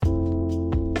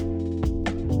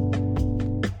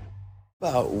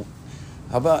About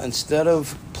how about instead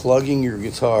of plugging your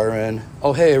guitar in?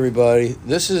 Oh, hey everybody!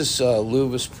 This is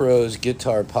Lubus Pro's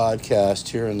guitar podcast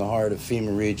here in the heart of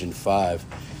FEMA Region 5,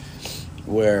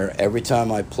 where every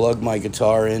time I plug my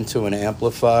guitar into an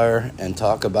amplifier and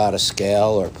talk about a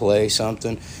scale or play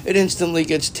something, it instantly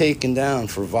gets taken down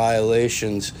for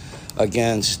violations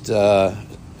against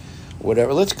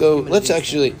whatever.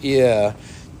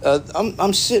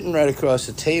 I'm sitting right across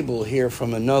the table here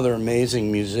from another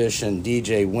amazing musician,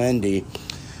 DJ Wendy,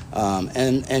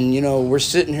 and you know, we're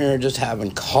sitting here just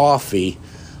having coffee.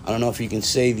 I don't know if you can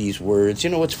say these words. You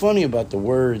know, what's funny about the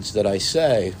words that I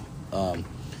say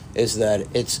is that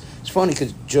it's funny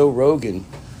because Joe Rogan,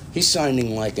 he's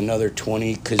signing like another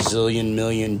 20 gazillion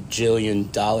million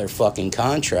jillion dollar fucking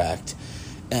contract,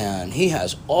 and he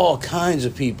has all kinds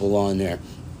of people on there.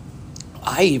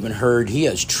 I even heard he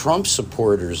has Trump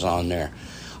supporters on there.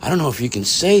 I don't know if you can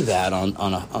say that on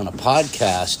a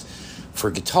podcast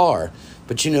for guitar,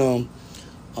 but you know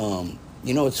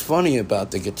what's funny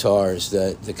about the guitar is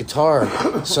that the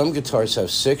guitar, some guitars have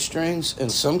 6 strings,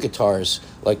 and some guitars,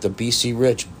 like the BC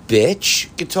Rich bitch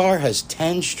guitar, has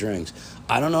 10 strings.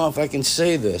 I don't know if I can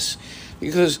say this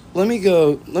because let me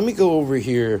go over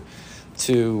here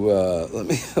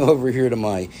to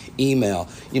my email.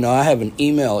 You know, I have an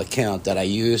email account that I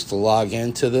use to log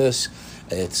into this.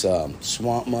 It's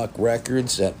Swamp Muck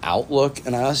Records at Outlook,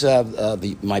 and I also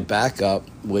have my backup,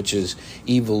 which is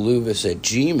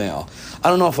evilubus@gmail. I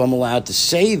don't know if I'm allowed to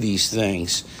say these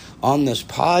things on this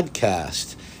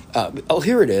podcast.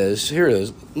 Here it is.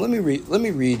 Let me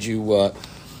read you what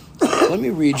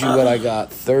I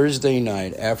got Thursday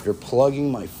night after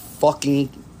plugging my fucking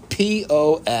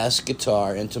POS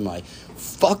guitar into my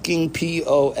fucking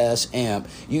POS amp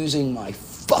using my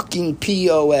fucking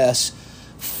POS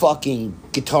fucking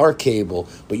guitar cable.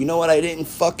 But you know what I didn't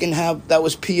fucking have that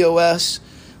was POS?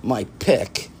 My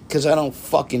pick. Because I don't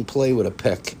fucking play with a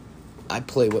pick. I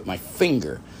play with my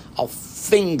finger. I'll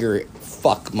finger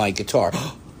fuck my guitar.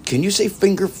 Can you say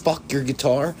finger fuck your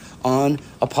guitar on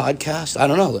a podcast? I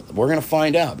don't know. We're going to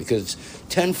find out because it's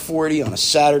 10:40 on a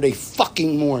Saturday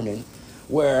fucking morning,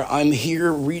 where I'm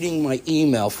here reading my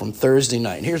email from Thursday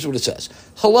night. And here's what it says.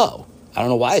 Hello. I don't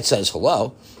know why it says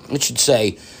hello. It should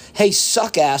say, hey,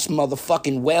 suck-ass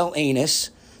motherfucking whale anus.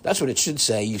 That's what it should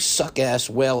say, you suck-ass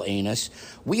whale anus.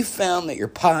 We found that your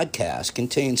podcast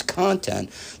contains content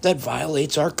that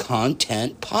violates our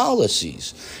content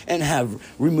policies and have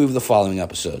removed the following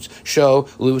episodes. Show,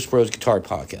 Lubus Pro's Guitar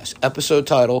Podcast. Episode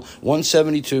title,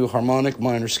 172 Harmonic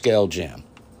Minor Scale Jam.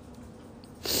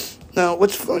 Now,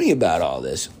 what's funny about all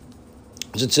this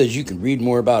is it says you can read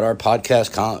more about our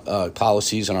podcast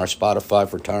policies on our Spotify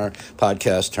for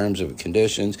podcast terms and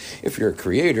conditions. If you're a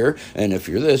creator and if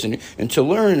you're this, and to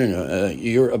learn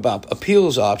about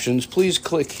appeals options, please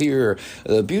click here.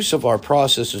 The abuse of our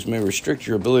processes may restrict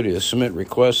your ability to submit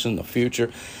requests in the future.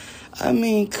 I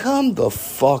mean, come the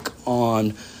fuck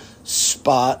on.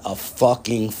 Spot a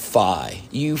fucking fi.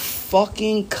 You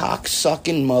fucking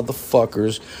cocksucking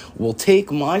motherfuckers will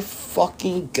take my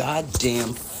fucking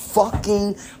goddamn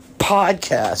fucking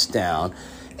podcast down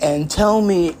and tell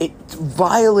me it's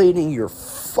violating your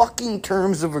fucking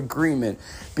terms of agreement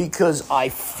because I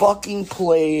fucking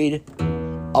played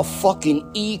a fucking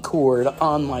E chord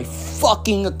on my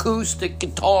fucking acoustic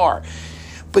guitar.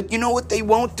 But you know what they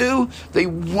won't do? They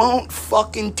won't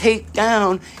fucking take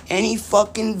down any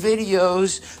fucking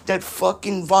videos that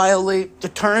fucking violate the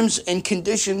terms and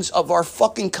conditions of our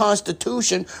fucking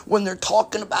Constitution when they're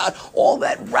talking about all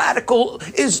that radical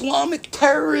Islamic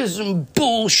terrorism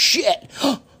bullshit.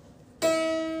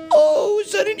 Oh,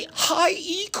 is that a high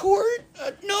E chord?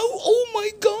 No, oh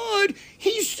my God.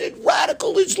 He said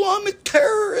radical Islamic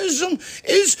terrorism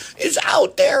is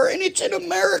out there and it's in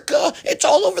America. It's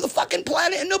all over the fucking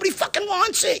planet and nobody fucking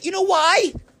wants it. You know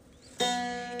why?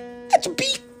 That's a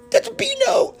B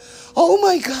note. Oh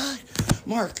my God.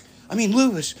 Mark,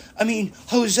 Lewis,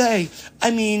 Jose,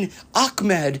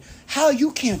 Ahmed. How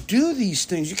you can't do these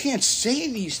things? You can't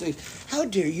say these things. How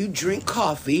dare you drink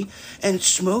coffee and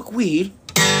smoke weed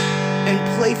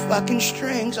and play fucking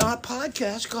strings on a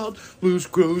podcast called Lewis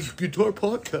Pro's Guitar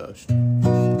Podcast.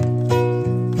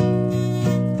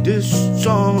 This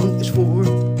song is for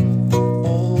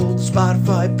all the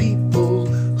Spotify people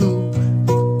who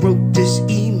wrote this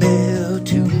email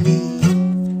to me.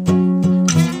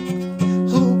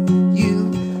 Hope you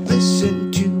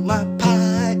listen to my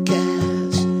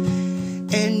podcast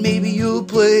and maybe you'll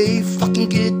play fucking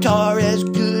guitar as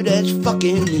good as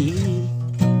fucking me.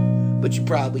 But you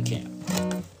probably can't.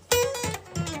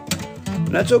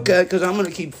 And that's okay, because I'm going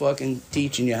to keep fucking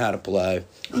teaching you how to play.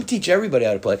 I'm going to teach everybody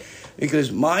how to play. Because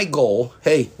my goal,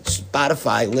 hey,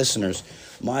 Spotify listeners,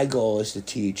 my goal is to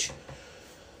teach.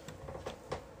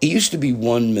 It used to be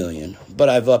 1 million, but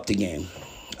I've upped the game.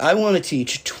 I want to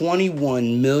teach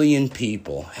 21 million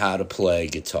people how to play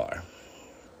guitar.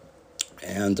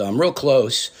 And I'm real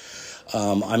close.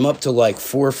 I'm up to like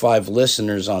 4 or 5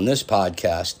 listeners on this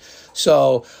podcast.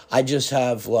 So I just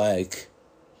have like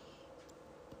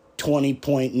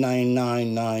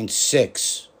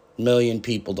 20.9996 million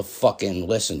people to fucking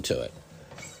listen to it.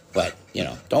 But,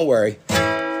 don't worry.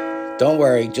 Don't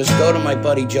worry. Just go to my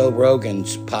buddy Joe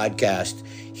Rogan's podcast.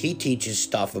 He teaches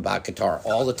stuff about guitar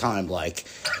all the time. Like,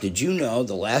 did you know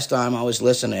the last time I was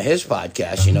listening to his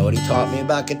podcast, you know what he taught me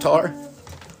about guitar?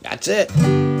 That's it.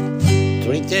 That's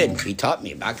what he did. He taught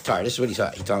me about guitar. This is what he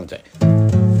taught me to say.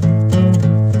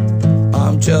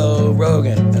 I'm Joe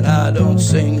Rogan, and I don't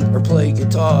sing or play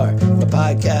guitar. My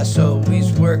podcasts always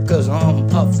work, cause I'm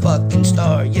a fucking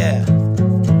star, yeah.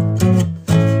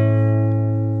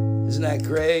 Isn't that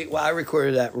great? Well, I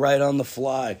recorded that right on the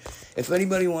fly. If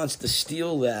anybody wants to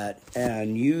steal that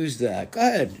and use that, go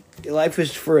ahead. Life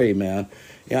is free, man.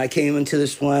 I came into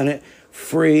this planet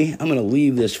free. I'm going to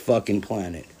leave this fucking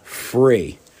planet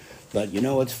free. But you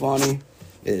know what's funny?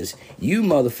 Is you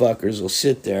motherfuckers will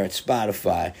sit there at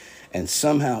Spotify and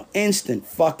somehow instant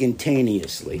fucking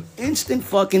taneously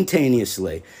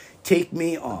take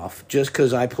me off just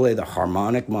because I play the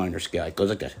harmonic minor scale. It goes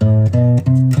like this.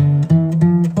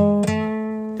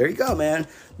 There you go, man.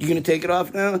 You going to take it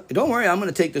off now? Don't worry, I'm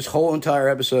going to take this whole entire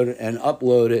episode and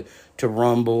upload it to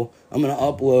Rumble. I'm going to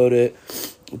upload it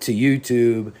to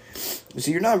YouTube. So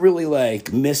you're not really,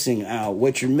 like, missing out.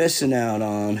 What you're missing out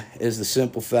on is the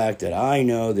simple fact that I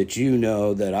know that you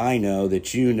know that I know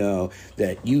that you know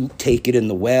that you take it in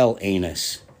the whale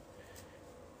anus.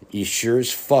 You sure as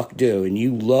fuck do. And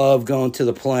you love going to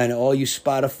the planet. All you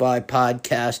Spotify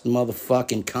podcast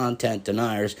motherfucking content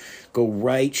deniers, go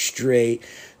right straight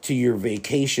to your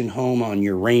vacation home on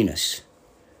Uranus.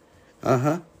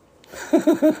 Uh-huh.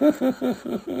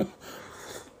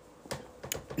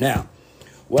 Now,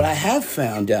 what I have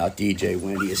found out, DJ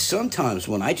Wendy, is sometimes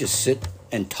when I just sit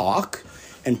and talk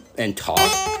and talk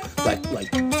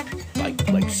like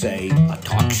say a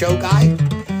talk show guy,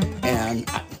 and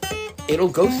it'll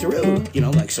go through,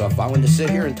 so if I wanted to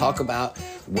sit here and talk about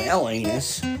whale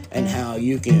anus and how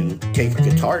you can take a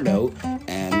guitar note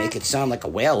and make it sound like a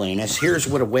whale anus, here's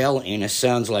what a whale anus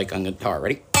sounds like on guitar.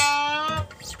 Ready?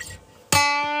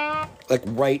 Like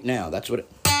right now, that's what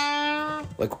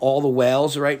like all the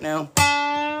whales right now,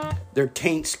 their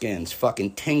taint skin's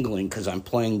fucking tingling because I'm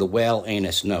playing the whale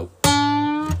anus note.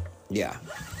 Yeah.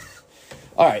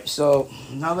 Alright, so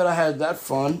now that I had that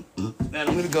fun, then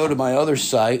I'm going to go to my other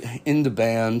site, In The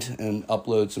Band, and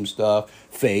upload some stuff.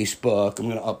 Facebook, I'm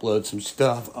going to upload some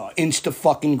stuff.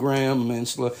 Insta-fucking-gram,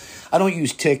 I don't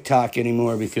use TikTok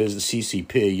anymore because the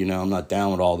CCP, I'm not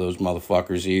down with all those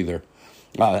motherfuckers either.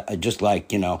 I just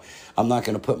like, I'm not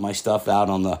going to put my stuff out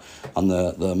on the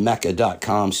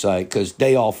Mecca.com site because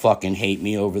they all fucking hate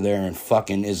me over there in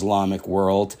fucking Islamic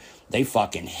world. They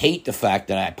fucking hate the fact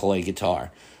that I play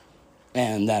guitar.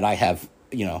 And that I have,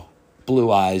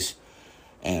 blue eyes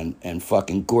and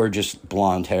fucking gorgeous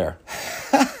blonde hair.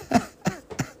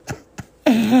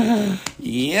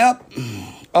 Yep.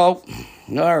 Oh,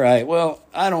 all right. Well,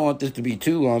 I don't want this to be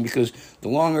too long because the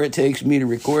longer it takes me to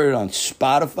record it on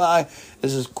Spotify,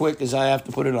 is as quick as I have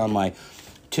to put it on my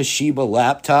Toshiba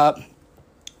laptop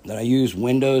that I use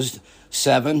Windows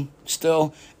 7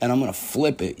 still, and I'm going to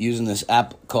flip it using this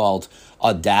app called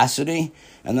Audacity,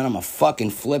 and then I'm going to fucking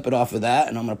flip it off of that,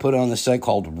 and I'm going to put it on this site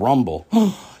called Rumble.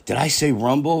 Did I say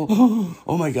Rumble?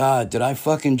 Oh my God, did I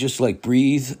fucking just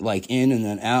breathe in and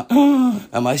then out?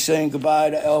 Am I saying goodbye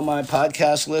to all my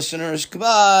podcast listeners?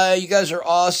 Goodbye, you guys are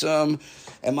awesome.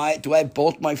 Do I have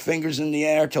both my fingers in the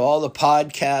air to all the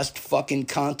podcast fucking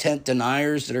content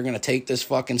deniers that are going to take this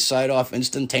fucking site off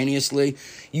instantaneously?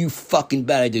 You fucking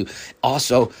bet I do.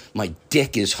 Also, my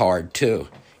dick is hard too.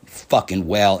 Fucking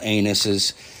whale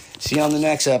anuses. See you on the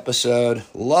next episode.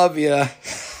 Love ya.